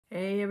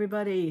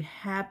everybody.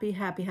 Happy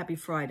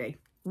Friday.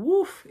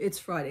 Woof, it's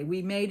Friday.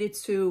 We made it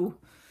to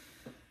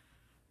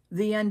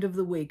the end of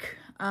the week.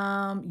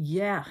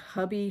 Yeah,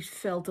 hubby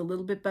felt a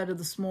little bit better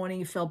this morning.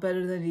 He felt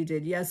better than he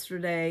did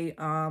yesterday.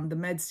 The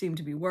meds seem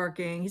to be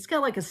working. He's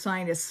got like a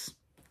sinus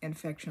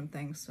infection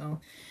thing, so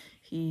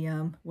he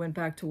went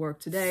back to work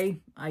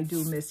today. I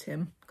do miss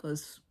him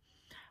because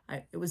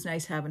it was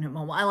nice having him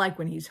home. I like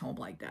when he's home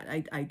like that.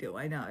 I do.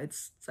 I know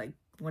it's like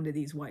one of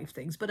these wife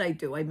things, but I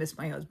do. I miss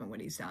my husband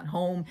when he's not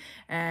home,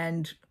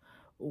 and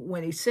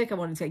when he's sick, I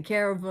want to take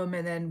care of him,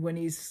 and then when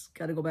he's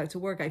got to go back to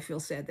work, I feel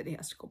sad that he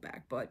has to go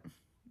back, but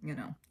you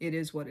know, it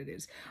is what it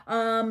is.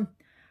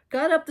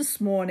 Got up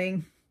this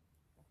morning,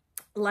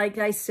 like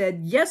I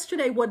said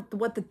yesterday.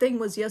 What the thing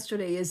was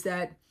yesterday is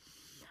that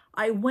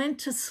I went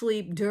to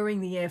sleep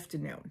during the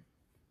afternoon.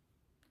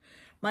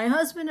 My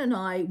husband and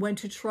I went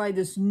to try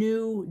this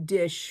new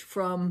dish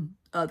from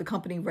the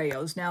company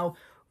Rayo's. Now,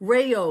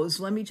 Rayo's,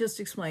 let me just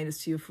explain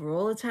this to you for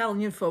all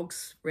Italian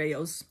folks.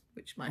 Rayo's,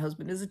 which my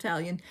husband is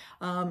Italian.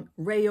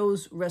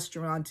 Rayo's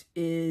restaurant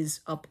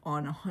is up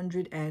on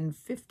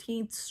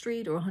 115th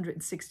Street or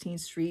 116th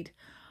Street,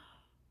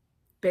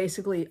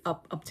 basically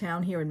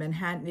uptown here in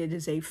Manhattan. It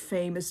is a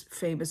famous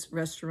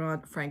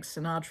restaurant. Frank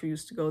Sinatra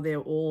used to go there,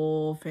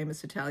 all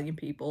famous Italian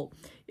people.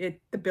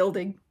 The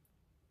building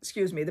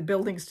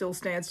still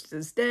stands to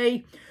this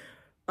day.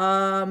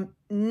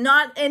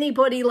 Not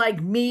anybody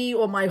like me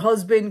or my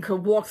husband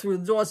could walk through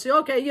the door and say,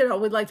 okay, you know,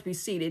 we'd like to be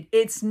seated.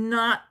 It's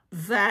not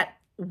that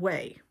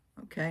way,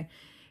 okay?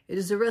 It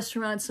is a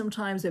restaurant.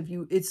 Sometimes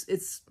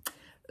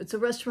it's a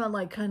restaurant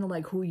like kind of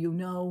like who you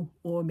know,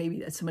 or maybe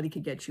that somebody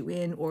could get you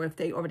in, or if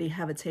they already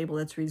have a table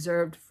that's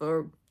reserved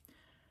for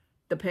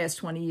the past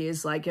 20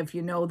 years, like if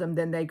you know them,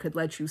 then they could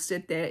let you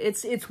sit there.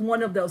 It's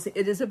one of those.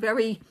 It is a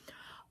very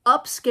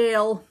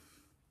upscale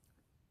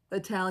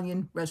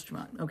Italian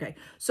restaurant. Okay,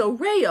 so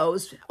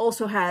Rayo's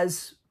also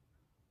has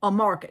a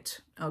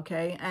market,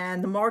 okay,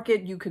 and the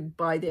market, you could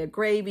buy their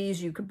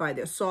gravies, you could buy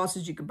their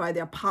sauces, you could buy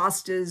their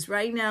pastas.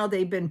 Right now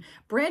they've been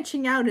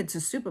branching out into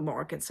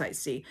supermarkets. I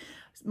see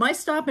my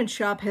Stop and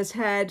Shop has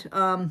had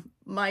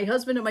my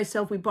husband and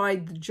myself, we buy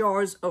the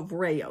jars of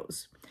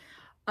Rayo's.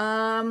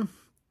 My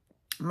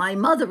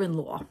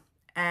mother-in-law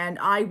and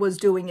I was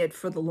doing it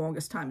for the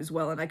longest time as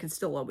well, and I can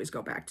still always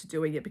go back to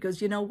doing it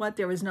because you know what?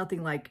 There is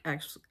nothing like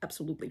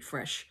absolutely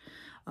fresh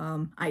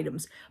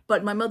items.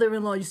 But my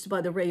mother-in-law used to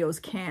buy the Rayo's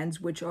cans,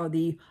 which are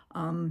the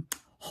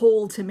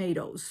whole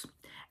tomatoes.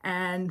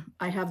 And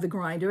I have the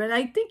grinder, and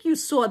I think you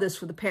saw this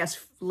for the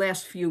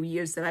last few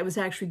years that I was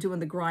actually doing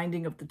the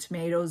grinding of the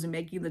tomatoes and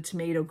making the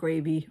tomato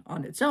gravy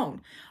on its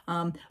own.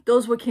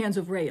 Those were cans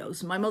of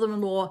Rayo's. My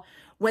mother-in-law,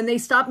 when they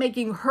stopped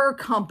making her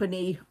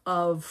company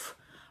of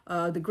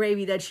the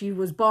gravy that she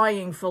was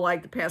buying for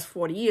like the past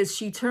 40 years,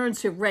 she turned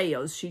to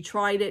Rayo's. She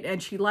tried it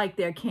and she liked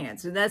their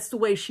cans. And that's the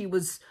way she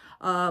was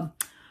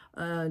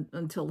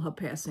until her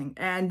passing.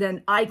 And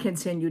then I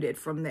continued it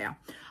from there.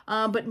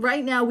 But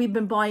right now we've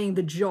been buying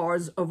the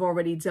jars of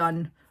already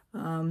done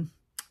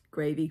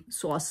gravy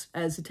sauce,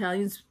 as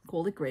Italians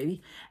call it,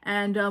 gravy.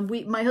 And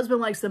my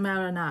husband likes the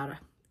marinara.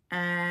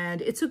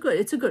 And it's a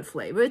good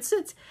flavor.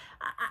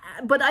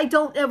 But I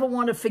don't ever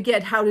want to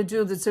forget how to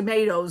do the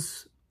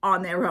tomatoes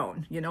on their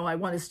own. You know, I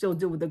want to still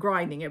do the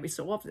grinding every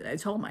so often. I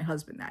told my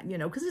husband that, you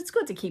know, because it's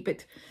good to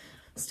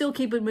still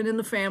keep it within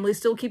the family,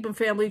 still keeping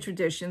family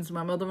traditions.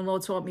 My mother-in-law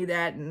taught me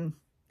that, and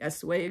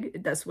that's the way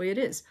it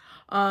is.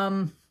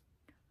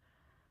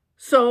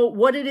 So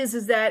what it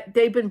is that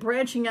they've been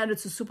branching out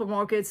into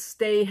supermarkets.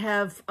 They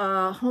have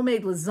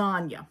homemade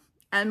lasagna.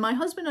 And my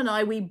husband and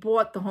I, we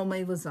bought the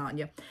homemade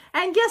lasagna.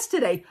 And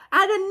yesterday,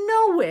 out of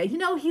nowhere, you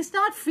know, he's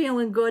not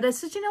feeling good. I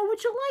said, you know,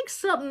 would you like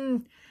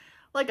something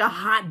like a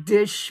hot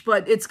dish,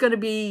 but it's going to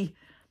be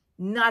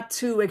not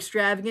too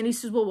extravagant? He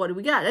says, well, what do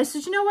we got? I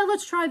said, you know what,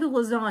 let's try the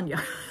lasagna.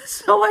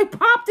 So I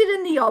popped it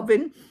in the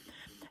oven,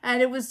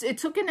 and it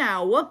took an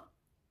hour,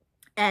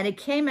 and it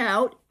came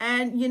out,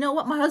 and you know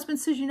what? My husband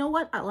says, you know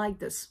what? I like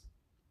this.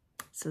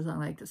 He says, I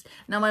like this.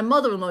 Now, my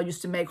mother-in-law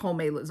used to make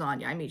homemade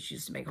lasagna. I mean, she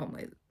used to make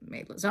homemade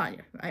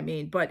lasagna. I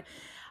mean, but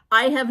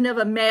I have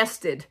never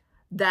mastered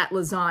that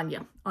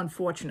lasagna,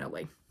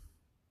 unfortunately.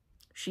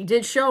 She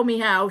did show me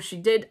how.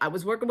 I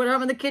was working with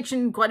her in the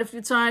kitchen quite a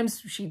few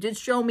times. She did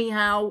show me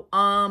how.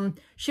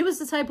 She was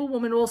the type of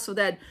woman also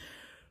that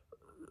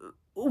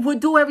would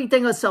do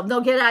everything herself.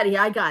 No, get out of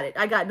here. I got it.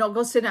 No,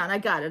 go sit down. I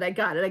got it.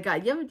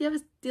 You ever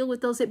deal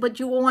with those? But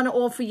you want to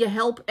offer your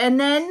help. And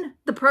then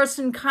the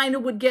person kind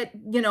of would get,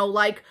 you know,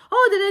 like,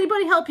 oh, did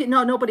anybody help you?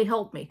 No, nobody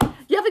helped me.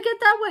 You ever get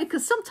that way?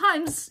 Because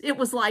sometimes it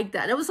was like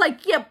that. It was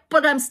like, yeah,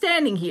 but I'm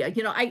standing here.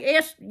 You know, I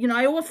asked, you know,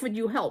 I offered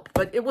you help.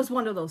 But it was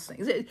one of those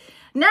things.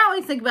 Now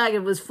I think back,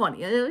 it was funny.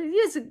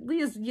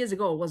 Years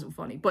ago, it wasn't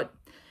funny. But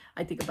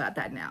I think about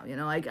that now, you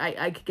know,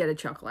 I could get a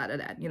chuckle out of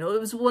that. You know, it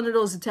was one of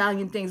those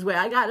Italian things where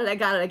I got it,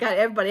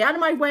 everybody out of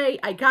my way,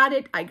 I got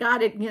it,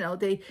 you know,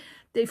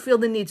 they feel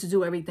the need to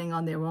do everything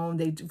on their own.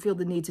 They feel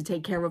the need to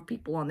take care of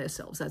people on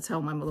themselves. That's how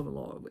my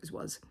mother-in-law always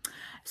was.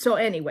 So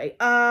anyway,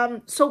 I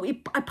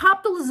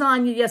popped the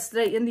lasagna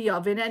yesterday in the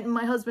oven, and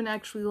my husband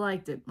actually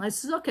liked it. I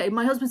says, okay.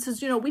 My husband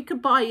says, you know, we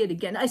could buy it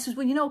again. I says,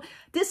 well, you know,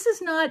 this is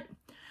not,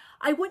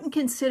 I wouldn't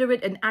consider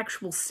it an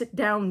actual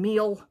sit-down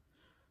meal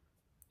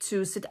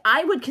to sit.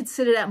 I would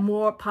consider that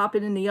more pop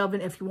it in the oven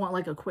if you want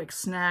like a quick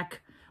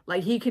snack.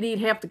 Like he could eat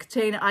half the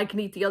container, I can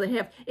eat the other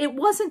half. It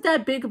wasn't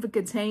that big of a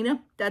container.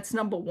 That's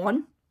number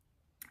one.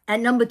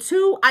 And number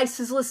two, I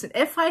says, listen,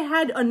 if I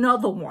had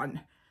another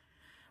one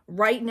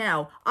right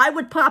now, I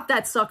would pop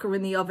that sucker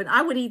in the oven.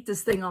 I would eat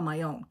this thing on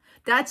my own.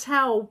 That's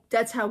how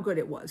good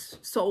it was.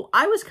 So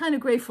I was kind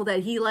of grateful that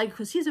he liked,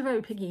 because he's a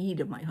very picky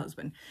eater, my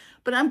husband.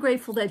 But I'm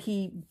grateful that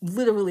he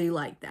literally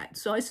liked that.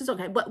 So I says,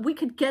 okay, but we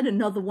could get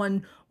another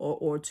one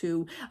or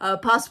two,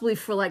 possibly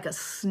for like a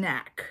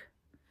snack.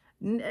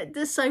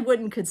 This I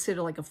wouldn't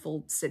consider like a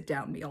full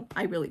sit-down meal.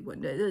 I really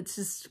wouldn't. It's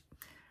just,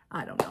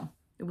 I don't know.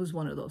 It was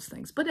one of those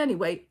things. But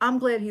anyway, I'm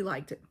glad he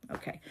liked it.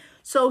 Okay.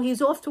 So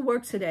he's off to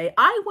work today.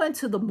 I went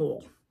to the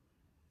mall.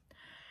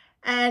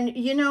 And,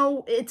 you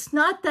know, it's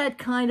not that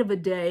kind of a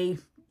day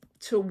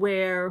to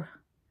where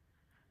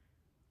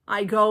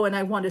I go and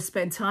I want to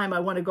spend time. I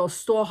want to go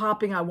store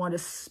hopping. I want to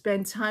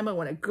spend time. I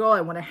want to go.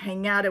 I want to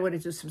hang out. I want to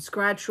do some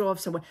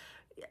scratch-offs.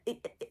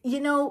 You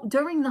know,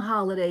 during the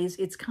holidays,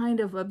 it's kind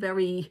of a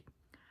very...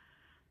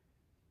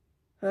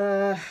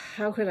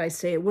 how could I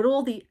say it? With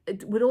all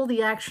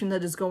the action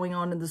that is going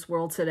on in this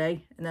world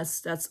today, and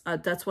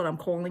that's what I'm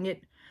calling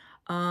it.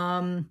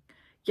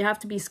 You have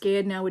to be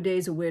scared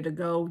nowadays of where to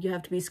go. You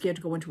have to be scared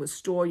to go into a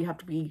store. You have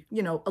to be,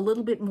 you know, a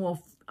little bit more.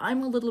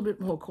 I'm a little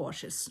bit more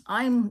cautious.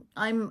 I'm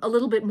a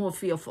little bit more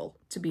fearful,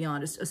 to be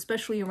honest,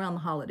 especially around the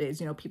holidays.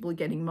 You know, people are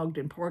getting mugged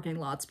in parking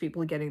lots.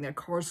 People are getting their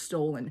cars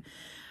stolen.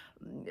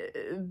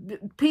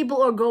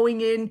 People are going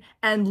in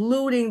and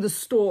looting the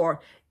store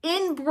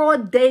in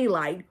broad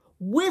daylight,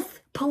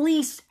 with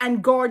police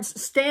and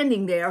guards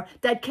standing there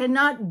that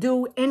cannot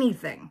do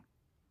anything.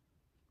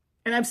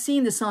 And I've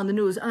seen this on the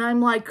news, and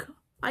I'm like,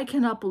 I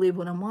cannot believe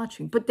what I'm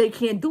watching. But they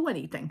can't do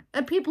anything.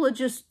 And people are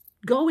just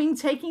going,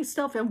 taking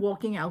stuff, and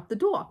walking out the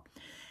door.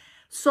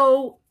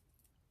 So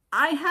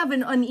I have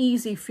an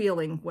uneasy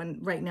feeling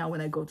right now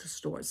when I go to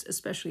stores,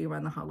 especially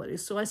around the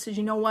holidays. So I said,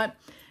 you know what?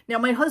 Now,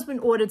 my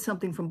husband ordered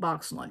something from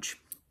Box Lunch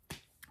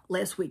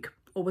last week.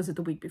 Or was it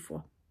the week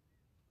before?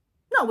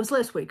 No, it was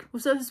last week. It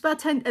was about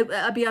 10,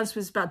 I'll be honest, it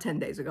was about 10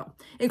 days ago,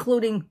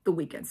 including the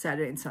weekend,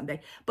 Saturday and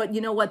Sunday. But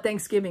you know what?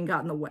 Thanksgiving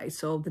got in the way.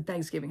 So the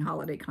Thanksgiving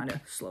holiday kind of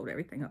slowed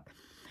everything up.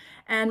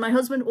 And my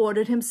husband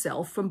ordered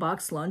himself from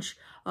Box Lunch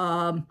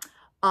a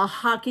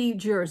hockey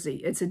jersey.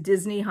 It's a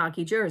Disney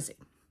hockey jersey.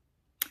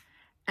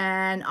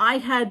 And I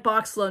had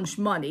Box Lunch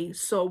money,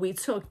 so we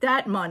took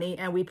that money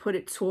and we put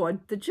it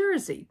toward the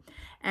jersey.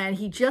 And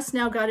he just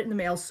now got it in the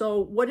mail. So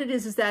what it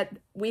is that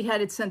we had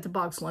it sent to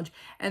Box Lunch.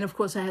 And of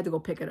course, I had to go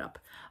pick it up.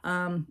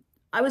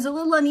 I was a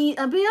little uneasy,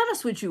 I'll be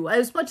honest with you.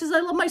 As much as I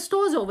love my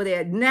stores over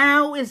there,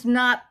 now is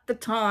not the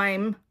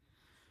time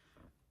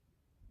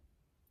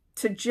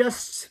to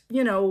just,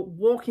 you know,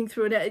 walking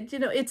through it. You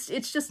know, it's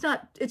just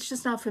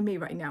not for me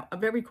right now. I'm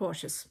very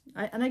cautious.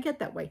 And I get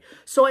that way.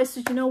 So I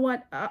said, you know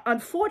what?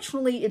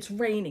 Unfortunately, it's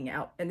raining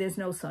out and there's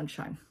no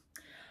sunshine.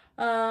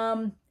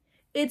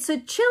 It's a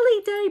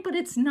chilly day, but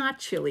it's not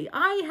chilly.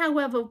 I,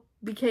 however,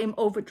 became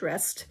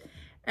overdressed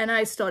and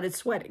I started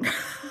sweating.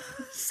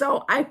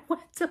 So I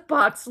went to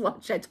Box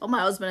Lunch. I told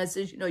my husband, I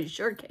said, you know, your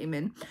shirt came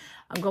in.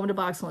 I'm going to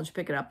Box Lunch to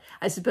pick it up.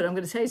 I said, but I'm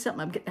going to tell you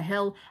something. I'm getting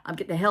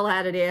the hell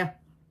out of there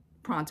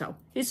pronto.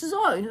 He says,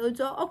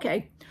 oh,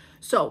 okay.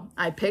 So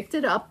I picked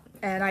it up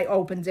and I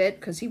opened it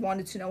because he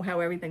wanted to know how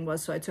everything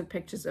was. So I took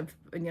pictures of,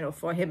 you know,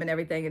 for him and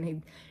everything.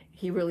 And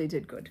he really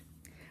did good.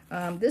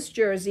 This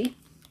jersey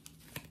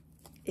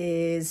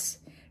is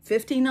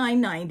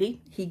 $59.90.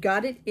 He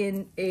got it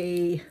in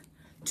a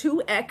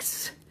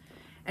 2X,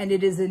 and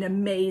it is an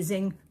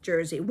amazing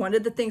jersey. One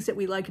of the things that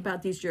we like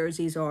about these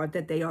jerseys are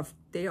that they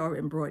are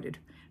embroidered.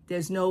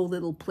 There's no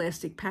little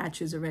plastic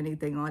patches or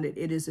anything on it.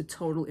 It is a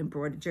total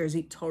embroidered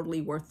jersey,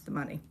 totally worth the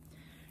money.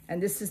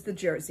 And this is the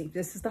jersey.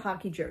 This is the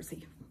hockey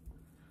jersey.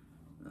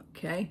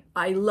 Okay.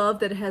 I love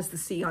that it has the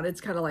C on it.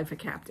 It's kind of like a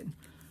captain,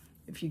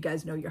 if you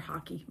guys know your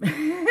hockey.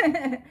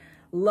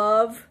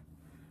 Love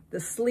the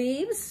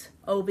sleeves.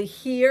 Over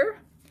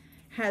here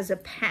has a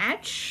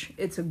patch.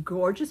 It's a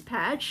gorgeous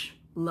patch.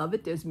 Love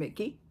it. There's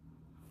Mickey.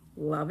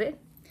 Love it.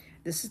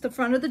 This is the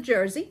front of the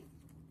jersey.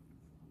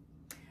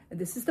 And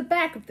this is the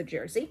back of the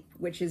jersey,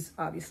 which is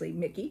obviously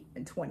Mickey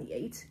and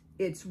 28.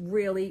 It's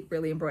really,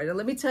 really embroidered.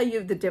 Let me tell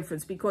you the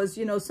difference because,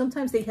 you know,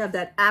 sometimes they have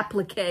that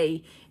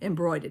applique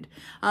embroidered.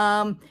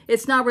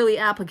 It's not really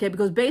applique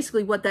because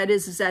basically what that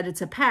is that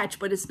it's a patch,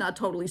 but it's not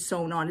totally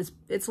sewn on.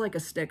 It's like a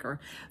sticker.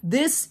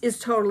 This is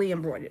totally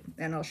embroidered,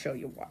 and I'll show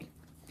you why.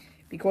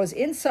 Because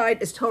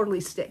inside is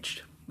totally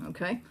stitched,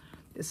 okay?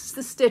 This is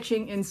the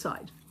stitching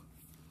inside,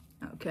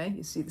 okay?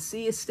 You see the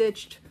C is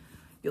stitched.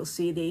 You'll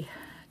see the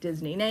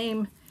Disney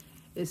name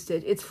is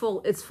stitched. It's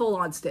full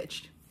on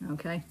stitched,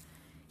 okay?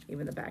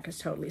 Even the back is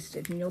totally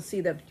stitched. And you'll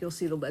see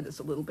the letters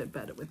a little bit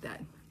better with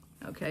that.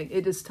 Okay,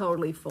 it is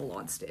totally full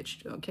on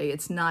stitched. Okay,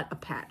 it's not a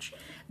patch.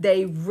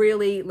 They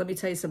really, let me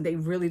tell you something, they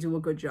really do a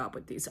good job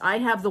with these. I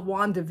have the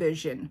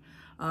WandaVision,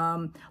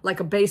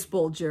 like a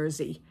baseball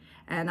jersey,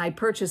 and I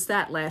purchased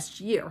that last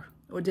year.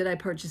 Or did I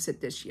purchase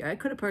it this year? I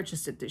could have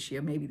purchased it this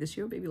year, maybe this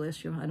year, maybe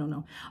last year, I don't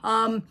know.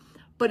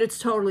 But it's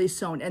totally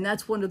sewn, and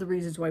that's one of the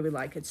reasons why we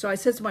like it. So I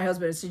said to my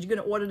husband, I said, you're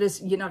going to order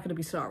this, you're not going to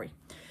be sorry.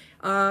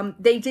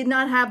 They did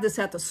not have this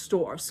at the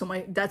store,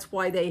 so that's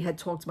why they had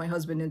talked my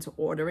husband into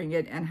ordering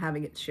it and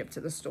having it shipped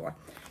to the store.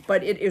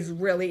 But it is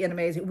really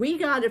amazing. We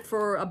got it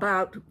for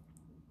about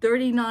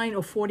 $39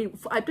 or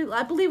 $40.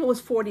 I believe it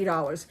was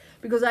 $40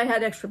 because I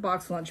had extra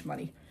box lunch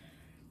money,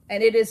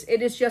 and it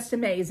is just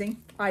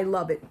amazing. I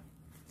love it.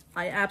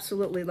 I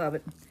absolutely love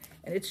it.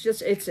 And it's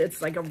just, it's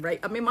like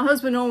I mean, my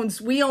husband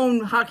we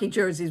own hockey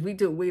jerseys. We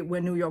do. We're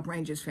New York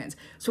Rangers fans.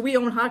 So we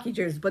own hockey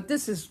jerseys. But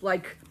this is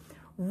like,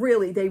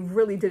 really, they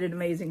really did an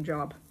amazing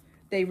job.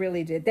 They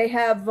really did. They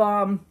have,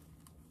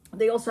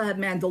 they also have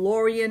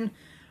Mandalorian,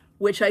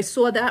 which I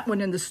saw that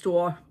one in the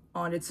store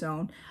on its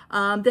own.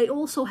 They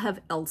also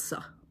have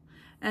Elsa.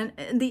 And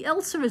the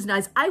Elsa is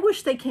nice. I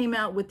wish they came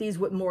out with these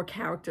with more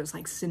characters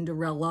like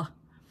Cinderella.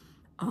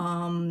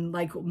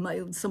 Like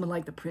someone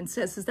like the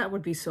princesses. That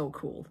would be so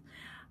cool.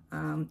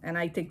 And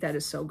I think that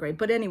is so great.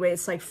 But anyway,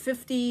 it's like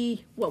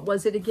 50, what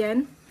was it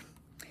again?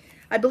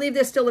 I believe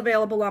they're still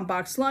available on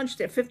Box Lunch.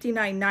 They're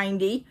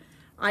 $59.90.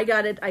 I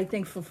got it, I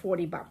think, for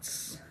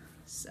 $40.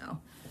 So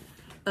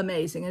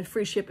amazing. And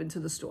free shipping to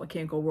the store.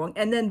 Can't go wrong.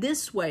 And then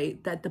this way,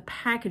 that the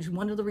package,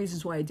 one of the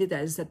reasons why I did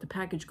that is that the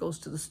package goes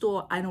to the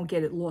store. I don't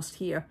get it lost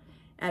here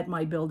at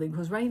my building.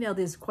 Because right now,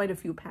 there's quite a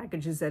few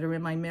packages that are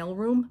in my mail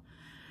room,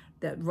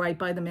 that right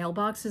by the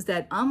mailboxes,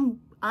 that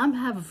I'm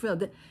having a feeling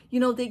that, you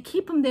know, they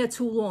keep them there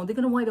too long. They're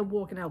going to wind up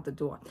walking out the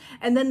door.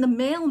 And then the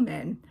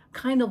mailmen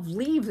kind of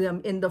leave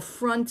them in the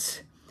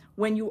front.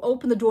 When you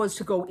open the doors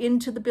to go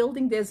into the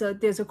building, there's a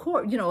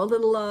you know,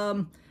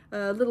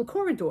 a little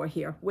corridor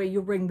here where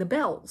you ring the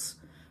bells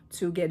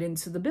to get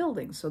into the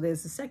building. So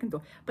there's the second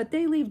door. But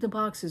they leave the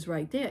boxes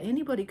right there.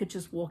 Anybody could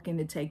just walk in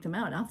and take them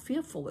out. I'm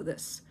fearful of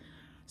this.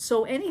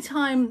 So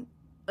anytime,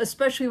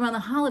 especially around the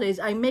holidays,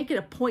 I make it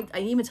a point. I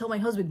even tell my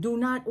husband, do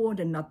not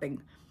order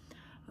nothing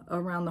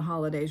around the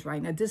holidays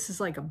right now. This is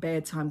like a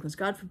bad time because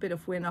God forbid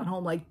if we're not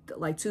home.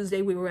 Like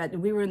Tuesday, we were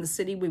in the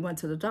city. We went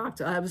to the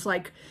doctor. I was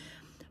like,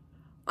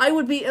 I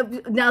would be,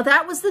 now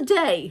that was the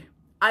day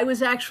I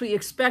was actually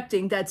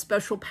expecting that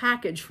special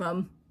package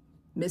from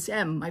Miss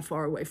M, my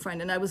faraway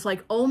friend. And I was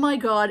like, oh my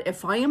God,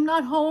 if I am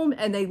not home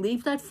and they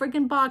leave that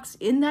friggin' box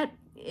in that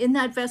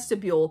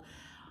vestibule,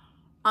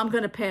 I'm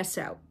going to pass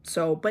out.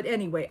 So, but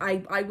anyway,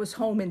 I was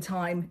home in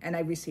time and I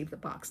received the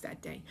box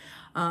that day.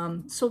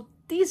 So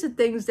these are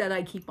things that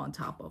I keep on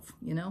top of,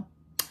 you know.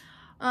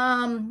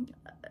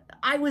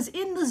 I was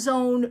in the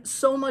zone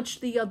so much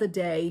the other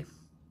day,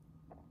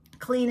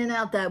 cleaning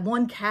out that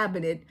one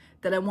cabinet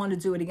that I want to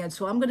do it again.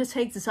 So I'm going to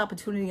take this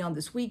opportunity on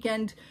this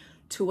weekend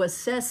to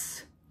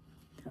assess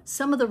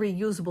some of the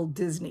reusable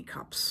Disney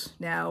cups.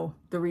 Now,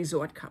 the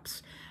resort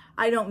cups.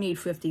 I don't need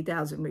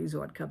 50,000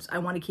 resort cups. I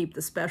want to keep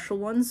the special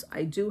ones.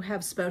 I do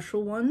have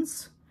special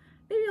ones.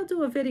 Maybe I'll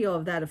do a video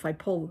of that if I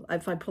pull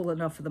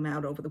enough of them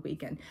out over the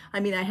weekend. I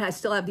mean, I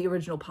still have the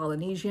original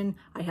Polynesian.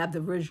 I have the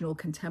original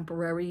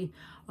Contemporary.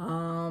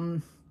 I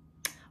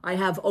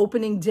have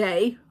opening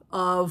day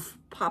of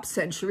Pop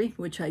Century,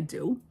 which I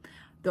do.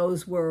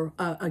 Those were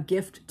a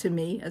gift to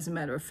me, as a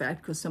matter of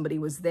fact, because somebody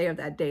was there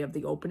that day of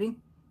the opening.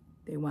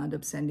 They wound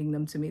up sending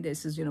them to me. They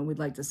says, you know, we'd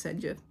like to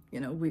send you. You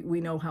know, we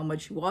know how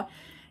much you are.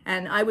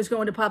 And I was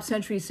going to Pop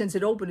Century since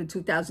it opened in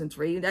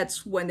 2003.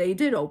 That's when they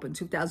did open,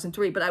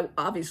 2003. But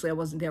obviously I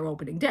wasn't there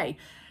opening day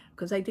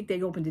because I think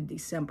they opened in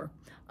December.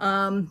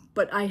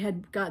 But I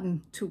had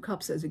gotten 2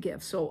 cups as a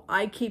gift. So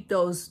I keep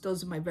those.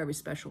 Those are my very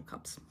special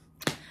cups.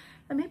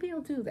 And maybe I'll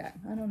do that.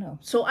 I don't know.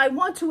 So I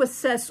want to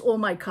assess all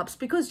my cups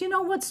because you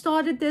know what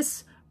started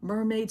this?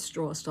 Mermaid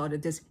straw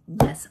started this.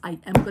 Yes, I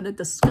am going to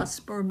discuss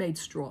mermaid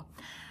straw.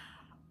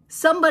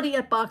 Somebody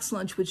at Box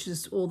Lunch, which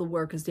is all the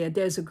workers there,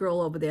 there's a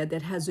girl over there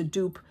that has a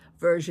dupe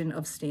version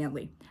of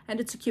Stanley. And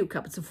it's a cute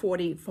cup. It's a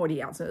 40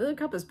 ounce. The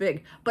cup is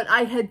big. But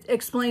I had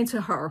explained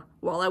to her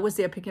while I was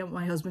there picking up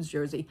my husband's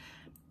jersey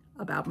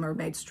about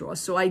mermaid straw.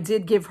 So I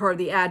did give her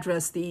the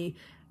address, the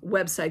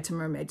website to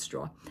mermaid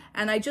straw.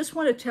 And I just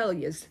want to tell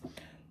you,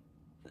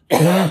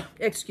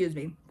 excuse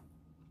me.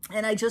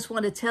 And I just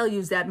want to tell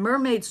you that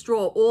mermaid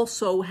straw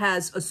also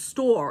has a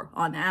store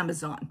on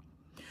Amazon.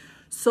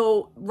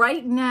 So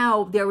right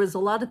now, there is a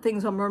lot of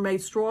things on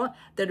Mermaid Straw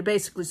that are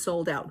basically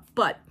sold out.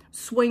 But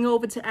swing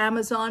over to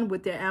Amazon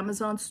with their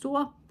Amazon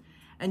store,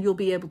 and you'll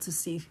be able to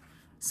see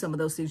some of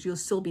those things. You'll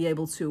still be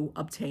able to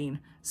obtain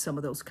some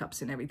of those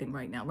cups and everything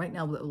right now. Right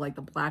now, like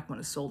the black one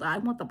is sold. I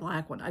want the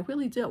black one. I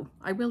really do.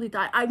 I really do.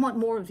 I want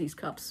more of these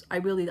cups. I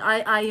really,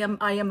 I am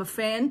a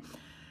fan.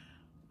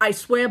 I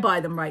swear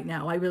by them right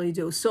now. I really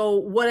do. So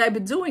what I've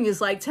been doing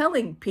is like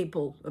telling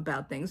people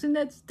about things. And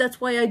that's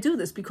why I do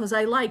this, because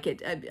I like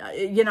it.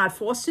 You're not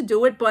forced to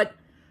do it, but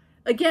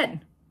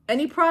Again,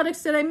 any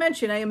products that I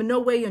mention, I am in no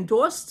way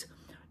endorsed,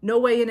 no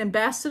way an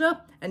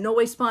ambassador, and no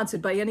way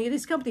sponsored by any of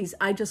these companies.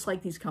 I just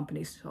like these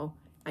companies, so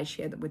I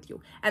shared them with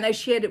you. And I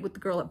shared it with the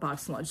girl at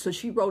Box Lunch, so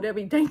she wrote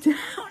everything down.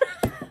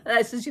 And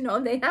I says, you know,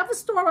 they have a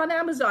store on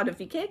Amazon. If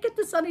you can't get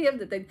this on the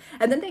other thing,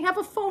 and then they have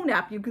a phone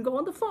app. You can go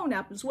on the phone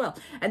app as well.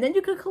 And then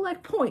you can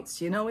collect points,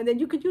 you know, and then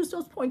you could use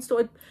those points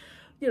toward,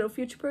 you know,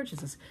 future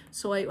purchases.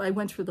 So I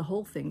went through the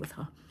whole thing with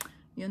her,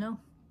 you know.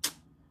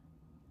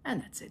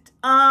 And that's it.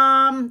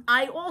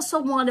 I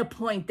also want to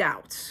point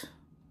out,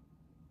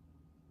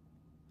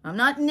 I'm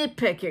not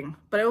nitpicking,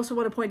 but I also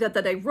want to point out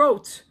that I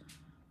wrote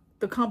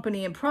the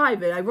company in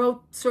private. I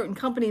wrote certain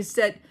companies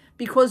that,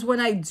 because when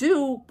I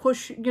do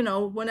push, you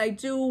know, when I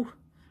do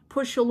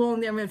push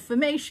along their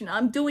information,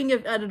 I'm doing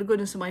it out of the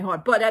goodness of my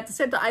heart. But at the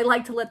same time, I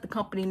like to let the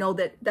company know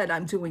that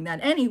I'm doing that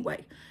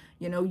anyway.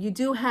 You know, you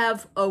do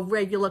have a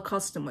regular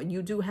customer.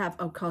 You do have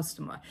a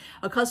customer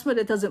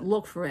that doesn't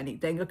look for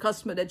anything, a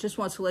customer that just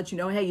wants to let you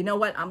know, hey, you know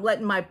what? I'm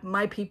letting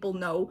my people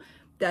know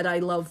that I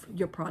love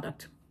your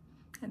product.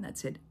 And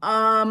that's it.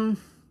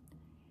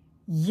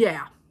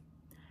 Yeah.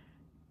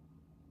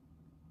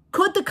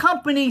 Could the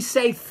company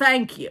say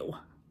thank you?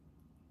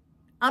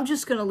 I'm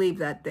just going to leave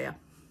that there.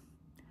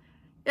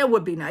 It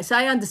would be nice.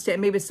 I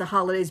understand. Maybe it's the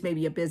holidays.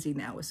 Maybe you're busy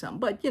now or something.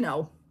 But, you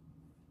know,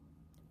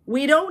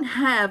 we don't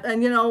have,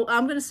 and, you know,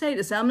 I'm going to say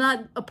this. I'm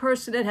not a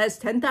person that has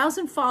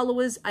 10,000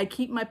 followers. I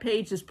keep my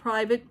pages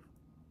private.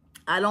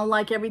 I don't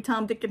like every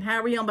Tom, Dick, and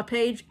Harry on my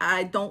page.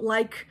 I don't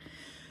like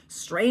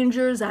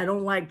strangers. I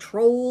don't like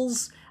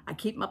trolls. I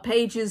keep my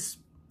pages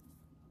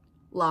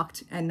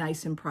locked and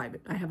nice and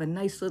private. I have a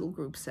nice little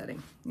group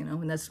setting, you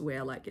know, and that's the way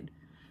I like it.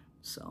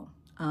 So,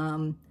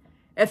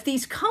 if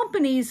these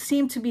companies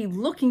seem to be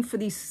looking for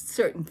these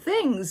certain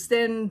things,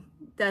 then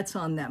that's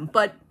on them.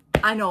 But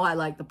I know I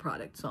like the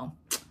product, so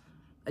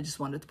I just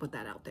wanted to put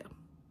that out there.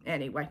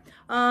 Anyway,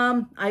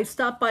 I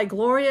stopped by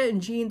Gloria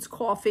and Jean's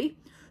Coffee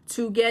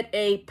to get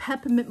a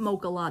peppermint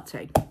mocha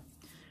latte,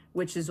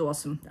 which is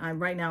awesome.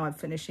 Right now I'm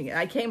finishing it.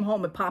 I came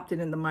home and popped it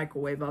in the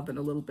microwave oven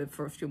a little bit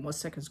for a few more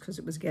seconds because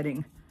it was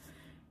getting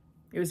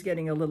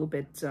a little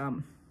bit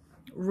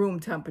room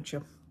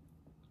temperature.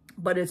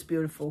 But it's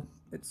beautiful.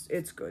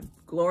 It's good.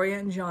 Gloria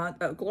and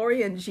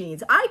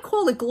Jean's. I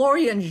call it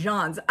Gloria and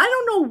Jean's. I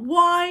don't know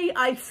why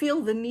I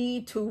feel the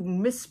need to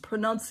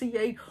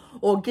mispronunciate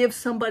or give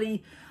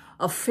somebody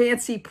a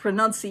fancy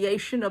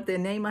pronunciation of their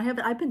name.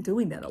 I've been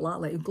doing that a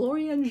lot lately.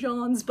 Gloria and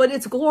Jean's, but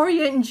it's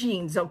Gloria and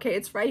Jean's. Okay,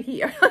 it's right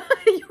here.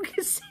 You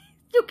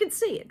can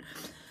see it.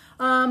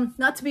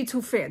 Not to be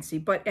too fancy,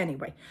 but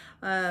anyway.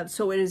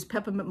 So it is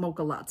peppermint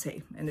mocha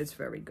latte, and it's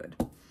very good.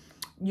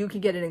 You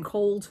can get it in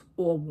cold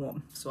or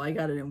warm. So I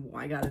got it in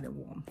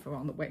warm for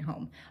on the way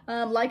home.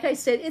 Like I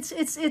said, it's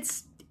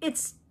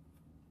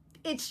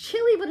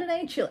chilly, but it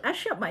ain't chilly. I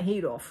shut my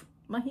heat off.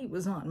 My heat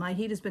was on. My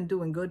heat has been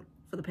doing good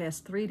for the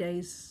past 3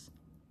 days.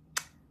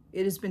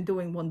 It has been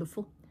doing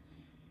wonderful.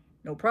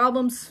 No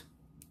problems.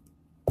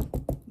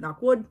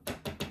 Knock wood.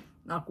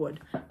 Knock wood.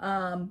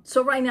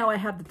 So right now I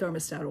have the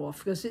thermostat off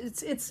because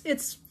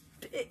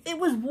it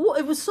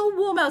was so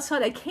warm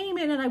outside. I came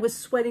in and I was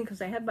sweating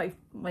because I had my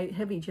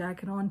heavy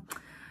jacket on.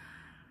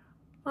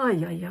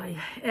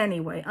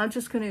 Anyway, I'm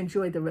just going to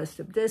enjoy the rest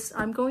of this.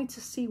 I'm going to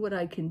see what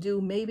I can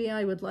do. Maybe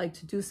I would like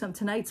to do some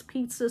tonight's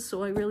pizza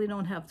so I really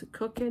don't have to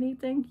cook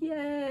anything.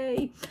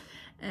 Yay!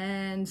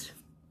 And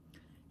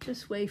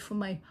just wait for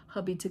my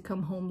hubby to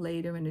come home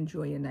later and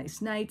enjoy a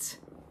nice night.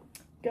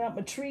 Got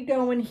my tree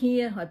going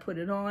here. I put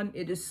it on.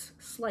 It is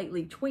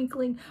slightly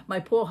twinkling.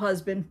 My poor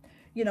husband,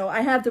 you know,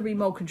 I have the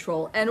remote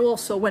control. And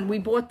also, when we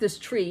bought this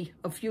tree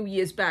a few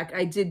years back,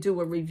 I did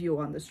do a review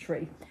on this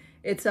tree.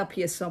 It's up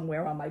here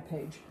somewhere on my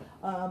page.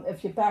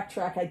 If you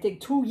backtrack, I think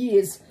 2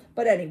 years.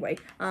 But anyway,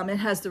 it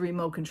has the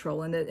remote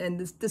control. And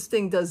this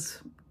thing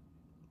does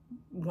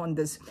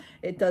wonders.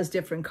 It does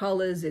different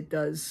colors. It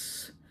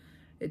does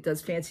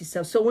fancy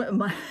stuff.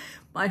 So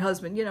my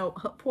husband, you know,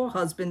 poor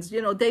husbands,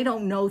 you know, they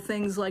don't know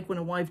things like when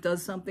a wife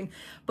does something.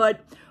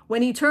 But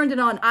when he turned it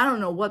on, I don't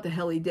know what the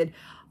hell he did.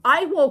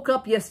 I woke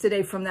up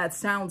yesterday from that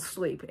sound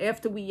sleep.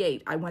 After we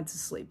ate, I went to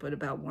sleep at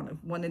about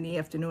 1 in the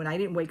afternoon. I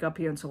didn't wake up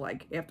here until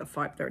like after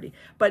 5:30.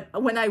 But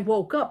when I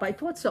woke up, I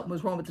thought something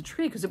was wrong with the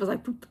tree because it was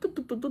like,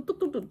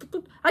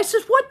 I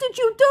says, what did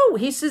you do?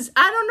 He says,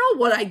 I don't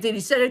know what I did.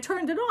 He said, I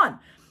turned it on.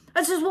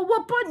 I says, well,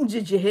 what button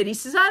did you hit? He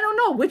says, I don't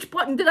know. Which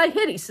button did I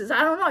hit? He says,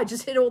 I don't know. I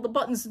just hit all the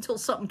buttons until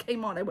something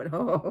came on. I went,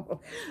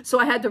 oh. So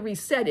I had to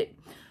reset it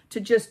to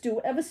just do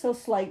ever so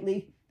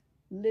slightly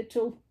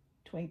little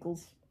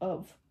twinkles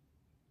of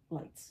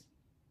lights.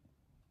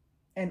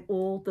 And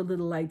all the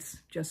little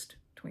lights just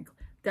twinkle.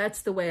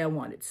 That's the way I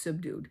want it,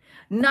 subdued.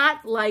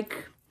 Not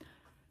like,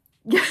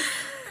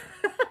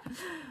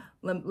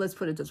 let's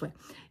put it this way.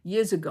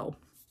 Years ago,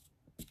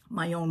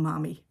 my own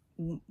mommy,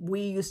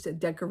 we used to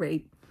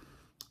decorate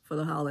for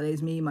the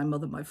holidays, me, my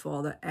mother, my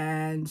father,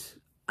 and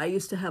I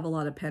used to have a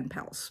lot of pen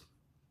pals.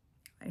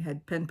 I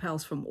had pen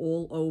pals from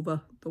all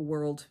over the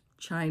world,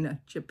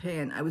 China,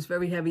 Japan. I was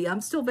very heavy. I'm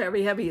still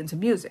very heavy into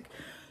music.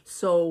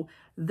 So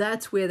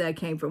That's where that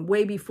came from,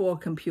 way before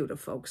computer,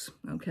 folks,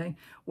 okay?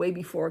 Way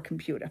before a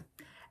computer.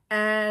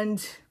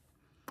 And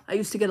I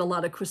used to get a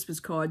lot of Christmas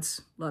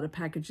cards, a lot of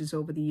packages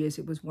over the years.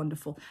 It was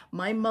wonderful.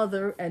 My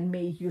mother and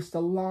me used to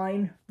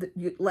line,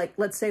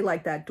 let's say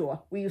like that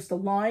door. We used to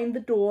line the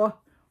door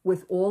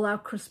with all our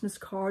Christmas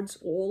cards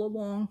all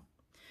along.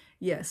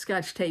 Yeah,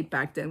 Scotch tape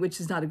back then, which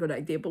is not a good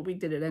idea, but we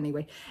did it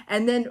anyway.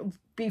 And then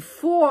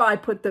before I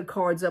put the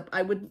cards up,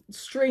 I would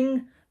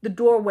string the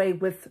doorway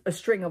with a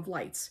string of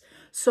lights.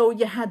 So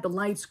you had the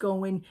lights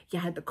going, you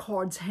had the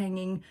cards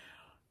hanging.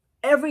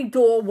 Every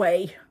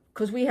doorway,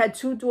 because we had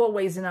 2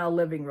 doorways in our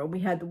living room. We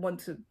had the one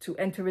to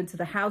enter into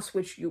the house,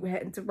 which you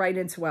had to right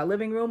into our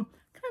living room,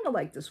 kind of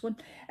like this one.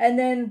 And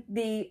then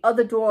the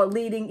other door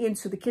leading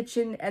into the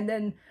kitchen, and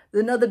then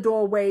another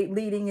doorway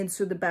leading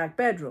into the back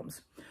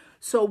bedrooms.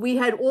 So we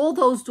had all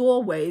those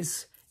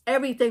doorways,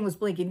 everything was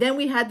blinking. Then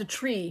we had the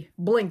tree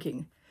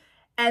blinking.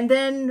 And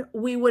then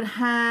we would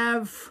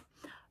have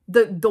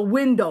the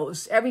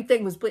windows,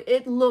 everything was blinking.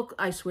 It looked,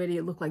 I swear to you,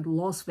 it looked like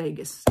Las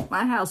Vegas.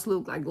 My house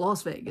looked like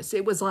Las Vegas.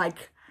 It was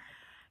like,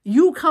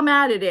 you come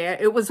out of there,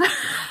 it was, it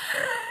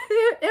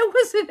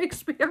was an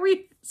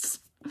experience.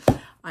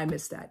 I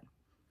miss that.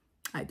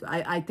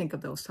 I think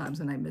of those times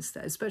and I miss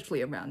that,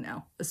 especially around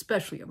now,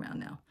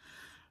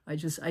 I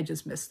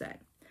just miss that.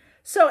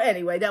 So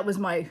anyway, that was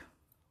my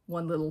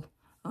one little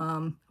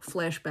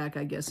flashback,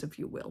 I guess, if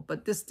you will.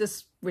 But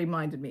this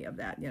reminded me of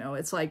that, you know.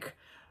 It's like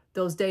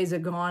those days are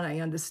gone, I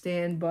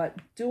understand. But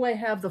do I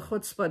have the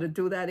chutzpah to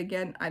do that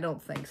again? I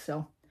don't think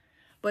so.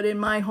 But in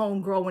my home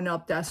growing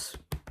up,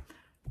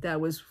 that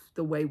was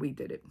the way we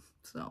did it.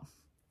 So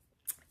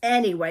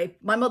anyway,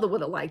 my mother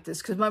would have liked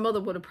this because my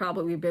mother would have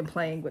probably been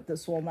playing with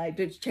this all night,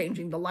 just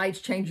changing the lights,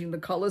 changing the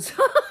colors.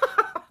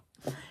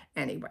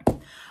 Anyway,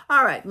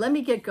 all right, let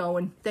me get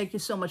going. Thank you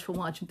so much for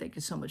watching. Thank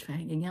you so much for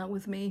hanging out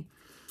with me.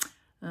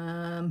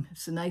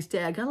 It's a nice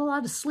day. I got a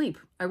lot of sleep.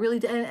 I really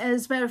did. And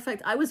as a matter of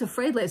fact, I was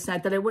afraid last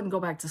night that I wouldn't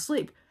go back to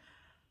sleep.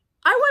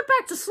 I went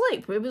back to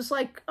sleep. It was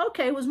like,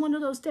 okay, it was one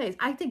of those days.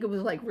 I think it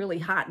was like really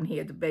hot in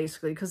here,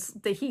 basically, because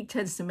the heat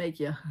tends to make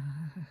you,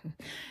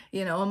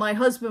 you know. And my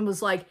husband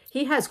was like,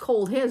 he has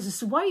cold hairs. I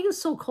said, why are you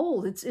so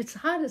cold? It's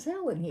hot as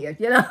hell in here,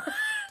 you know.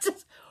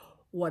 Just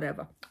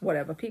whatever.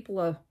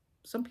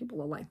 Some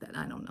people are like that.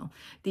 I don't know.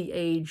 The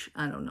age,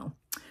 I don't know.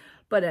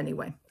 But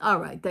anyway, all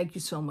right. Thank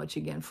you so much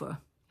again for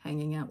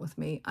hanging out with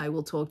me. I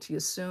will talk to you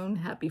soon.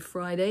 Happy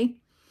Friday.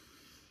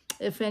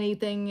 If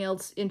anything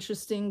else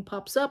interesting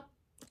pops up,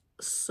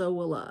 so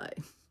will I.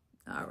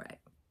 All right.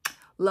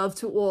 Love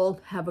to all.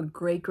 Have a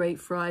great, great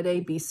Friday.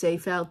 Be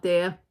safe out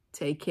there.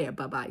 Take care.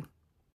 Bye-bye.